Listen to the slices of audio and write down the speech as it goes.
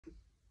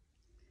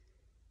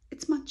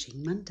It's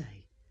Munching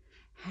Monday.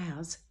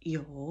 How's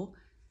your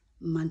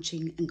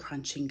munching and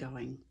crunching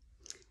going?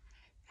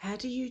 How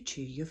do you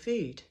chew your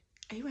food?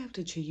 Are you able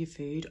to chew your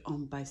food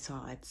on both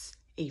sides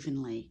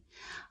evenly?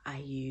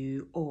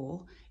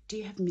 Or do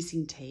you have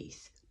missing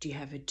teeth? Do you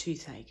have a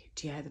toothache?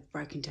 Do you have a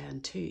broken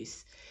down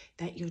tooth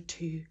that you're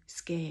too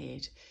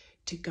scared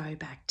to go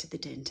back to the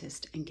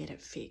dentist and get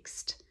it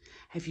fixed?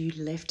 Have you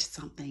left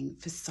something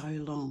for so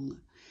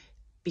long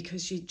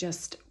because you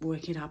just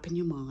work it up in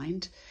your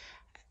mind,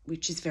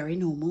 which is very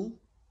normal,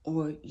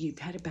 or you've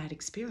had a bad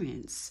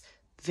experience,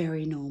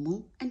 very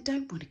normal, and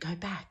don't want to go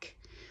back?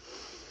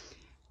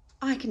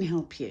 I can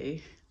help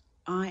you.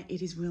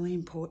 It is really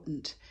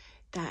important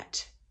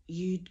that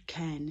you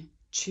can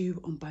chew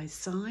on both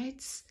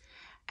sides,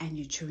 and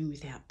you're chewing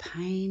without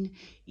pain,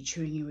 you're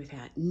chewing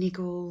without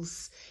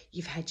niggles,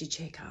 you've had your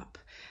checkup.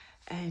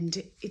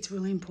 And it's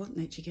really important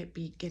that you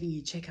be getting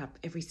your checkup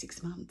every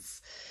 6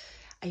 months.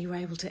 Are you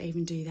able to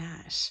even do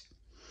that?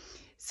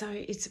 So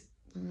it's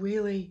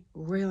really,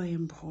 really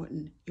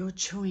important. You're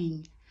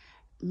chewing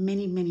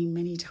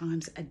many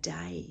times a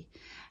day.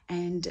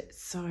 And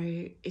so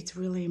it's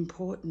really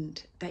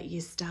important that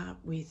you start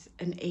with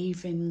an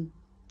even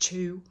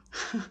chew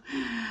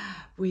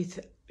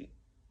with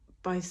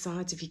both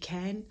sides if you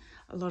can.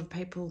 A lot of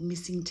people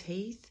missing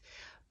teeth,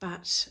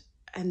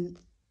 and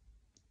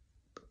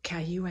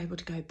are you able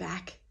to go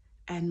back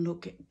and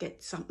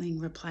get something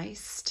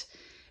replaced?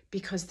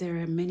 Because there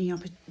are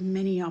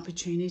many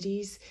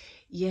opportunities.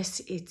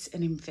 Yes, it's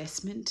an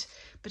investment,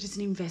 but it's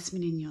an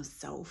investment in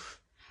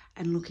yourself,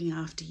 and looking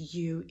after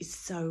you is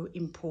so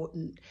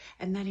important,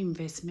 and that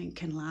investment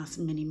can last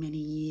many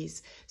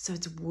years, so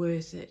it's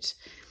worth it.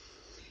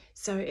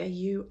 So are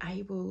you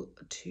able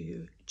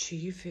to chew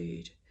your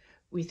food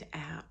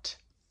without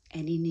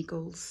any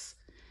niggles,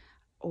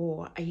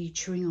 or are you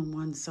chewing on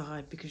one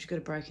side because you've got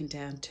a broken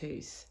down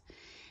tooth?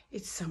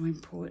 It's so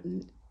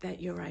important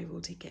that you're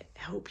able to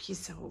help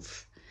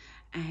yourself.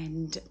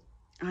 And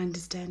I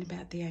understand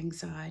about the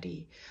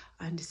anxiety.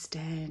 I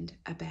understand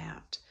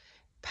about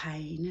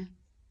pain,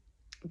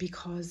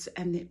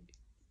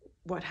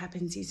 what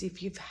happens is,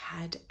 if you've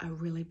had a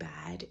really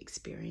bad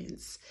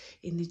experience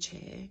in the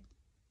chair,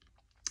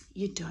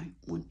 you don't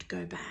want to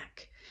go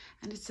back.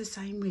 And it's the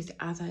same with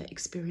other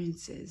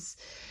experiences.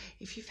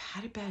 If you've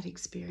had a bad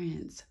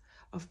experience,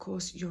 of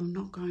course, you're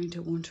not going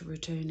to want to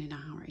return in a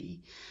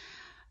hurry.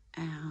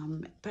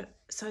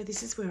 So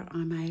this is where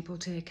I'm able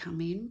to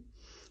come in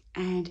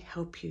and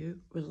help you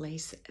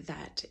release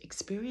that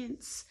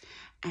experience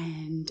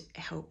and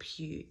help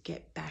you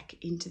get back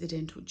into the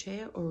dental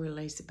chair or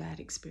release a bad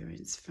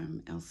experience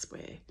from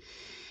elsewhere.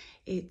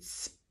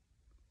 It's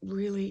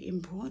really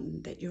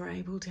important that you're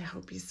able to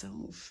help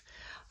yourself.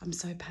 I'm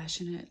so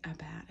passionate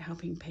about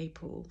helping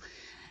people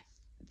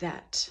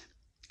that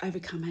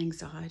overcome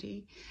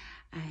anxiety,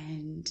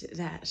 and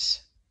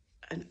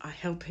I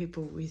help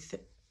people with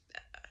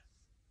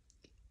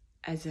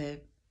as a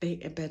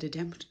better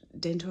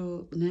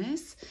dental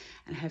nurse,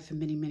 and have for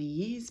many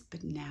years,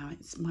 but now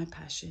it's my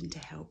passion to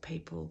help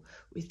people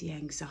with the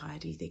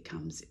anxiety that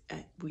comes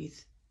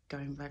with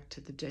going back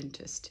to the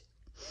dentist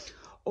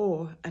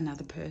or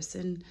another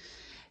person,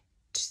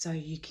 so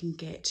you can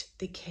get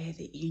the care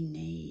that you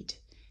need.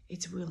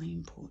 It's really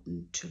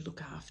important to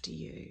look after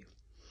you.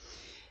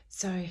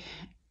 So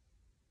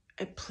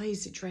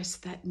please address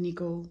that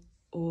niggle,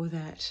 or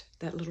that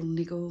little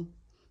niggle,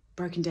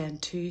 broken down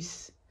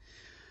tooth,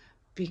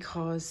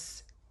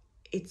 because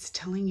it's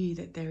telling you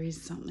that there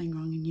is something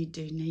wrong and you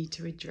do need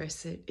to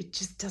address it. It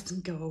just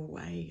doesn't go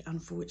away,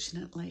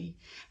 unfortunately.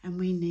 And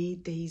we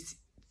need these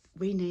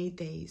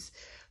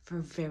for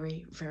a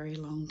very, very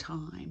long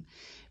time,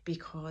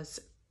 because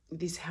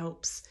this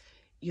helps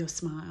your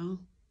smile.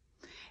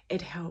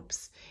 It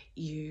helps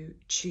you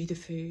chew the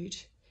food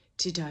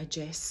to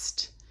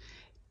digest,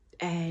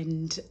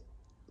 and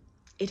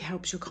it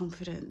helps your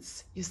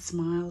confidence. Your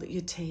smile,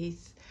 your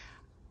teeth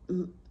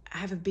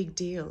are a big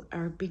deal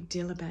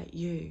about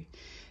you.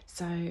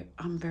 So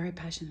I'm very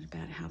passionate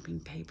about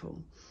helping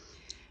people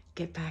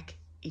get back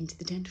into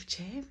the dental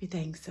chair with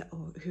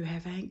who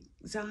have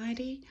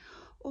anxiety,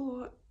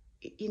 or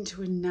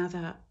into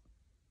another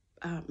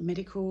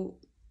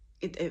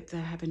if they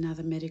have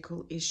another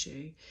medical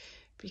issue,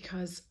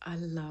 because I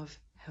love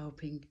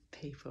helping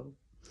people.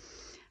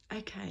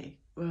 Okay,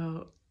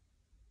 well,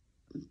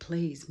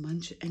 please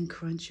munch and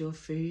crunch your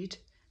food,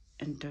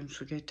 and don't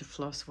forget to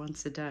floss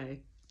once a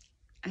day.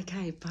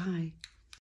 Okay, bye.